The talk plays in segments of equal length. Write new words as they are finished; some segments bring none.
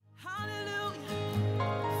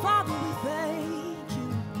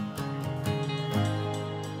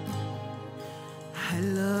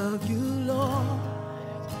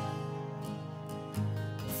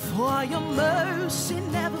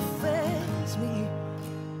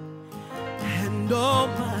all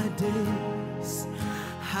my days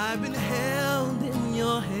I've been held in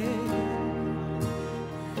your hand.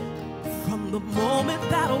 From the moment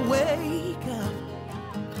that I wake up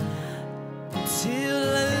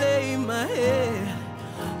till I lay my head,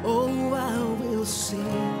 oh, I will sing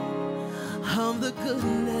of the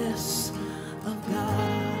goodness of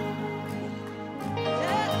God.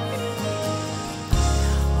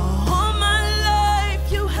 All my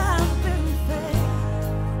life you have been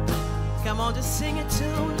faithful. Come on, just sing it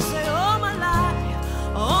too. Say, all my life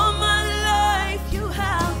you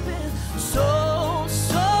have been so,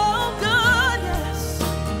 so good, yes.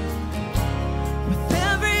 With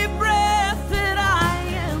every breath that I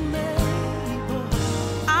am able,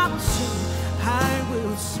 I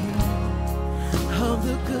will sing of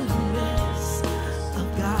the goodness of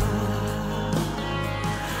God.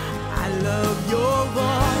 I love your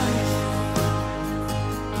voice.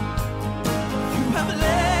 You have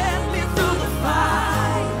led me through the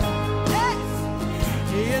fire, yes.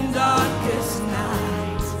 In darkest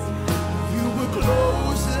night, you were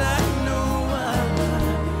close like no other.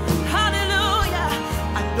 Hallelujah.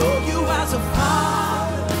 I know you as a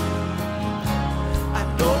father. I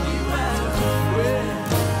know you as a friend.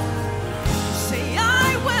 Say, I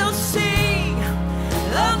will sing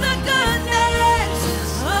of the goodness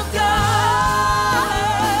of God,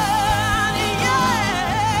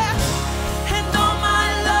 yes. And all my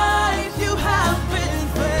life you have been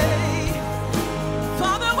faithful.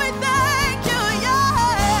 Father, we thank you,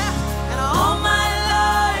 yeah. And all my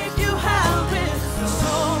life you have been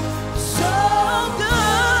so, so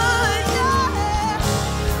good, yeah.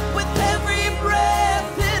 With every breath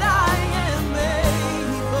that I am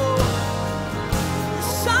able,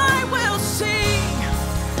 yes, I will sing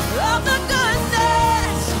of the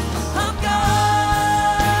goodness of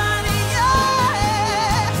God,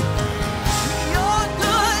 yes. Your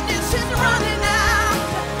goodness is running out,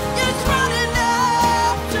 it's running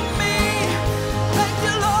after me. Thank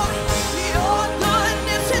you, Lord. Your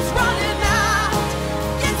goodness is running out,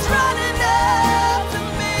 it's running after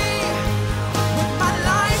me. With my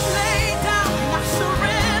life laid down, I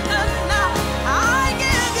surrender now. I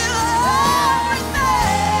give you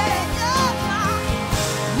everything.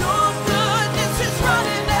 Your goodness is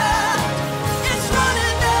running out, it's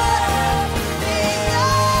running after me.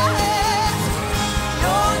 Yes.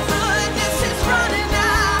 Your goodness is running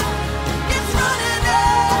out, it's running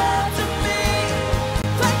after me.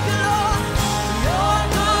 Thank you, Lord. Your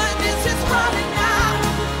goodness is running out,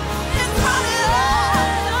 it's running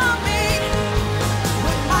after me.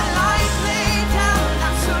 With my life laid down,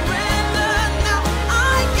 I surrender now.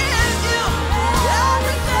 I give you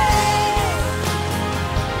everything.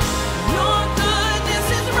 Your goodness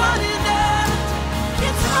is running out,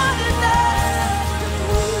 it's running after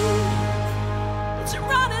me. It's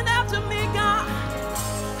running after me, God.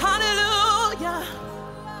 Hallelujah.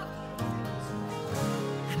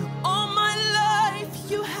 And all my life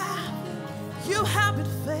you have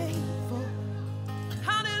been faithful.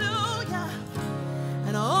 Hallelujah.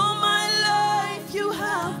 And all my life you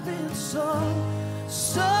have been so,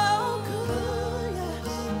 so good, yes.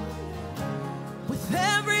 With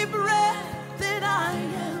every breath that I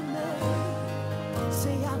am made,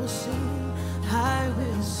 say, I will sing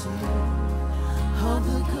of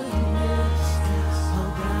the goodness of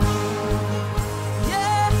God.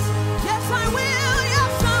 Yes, yes I will,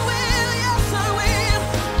 yes I will, yes I will.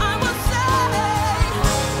 I will say,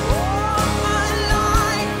 all my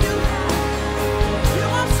life you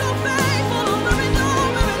are so faithful, over and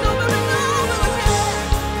over and over and over again.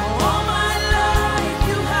 All my life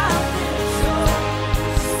you have been so,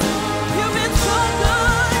 you've been so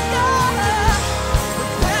good, God.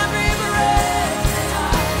 With every breath that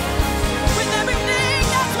I with everything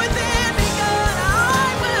that's within me, God, I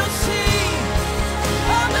will sing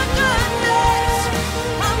of the goodness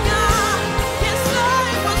of God. Yes, I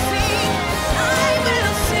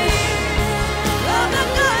will sing of the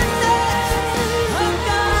goodness of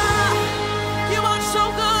God. You are so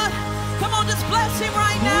good. Come on, just bless him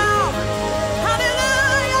right now.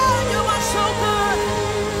 Hallelujah. You are so good.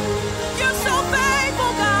 You're so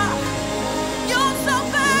faithful, God. You're so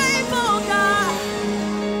faithful, God.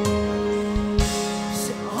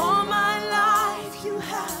 Say, all my life you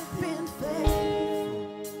have been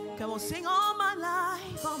faithful. Come on, sing all my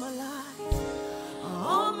life, all my life.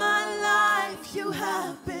 All my life you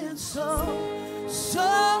have been so,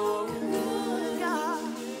 so good, God.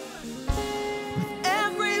 With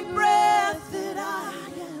every breath that I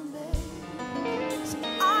am able, say,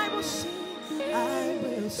 I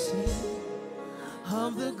will sing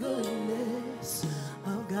of the goodness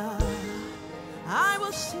of God. I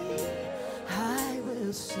will sing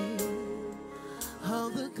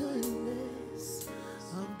of the goodness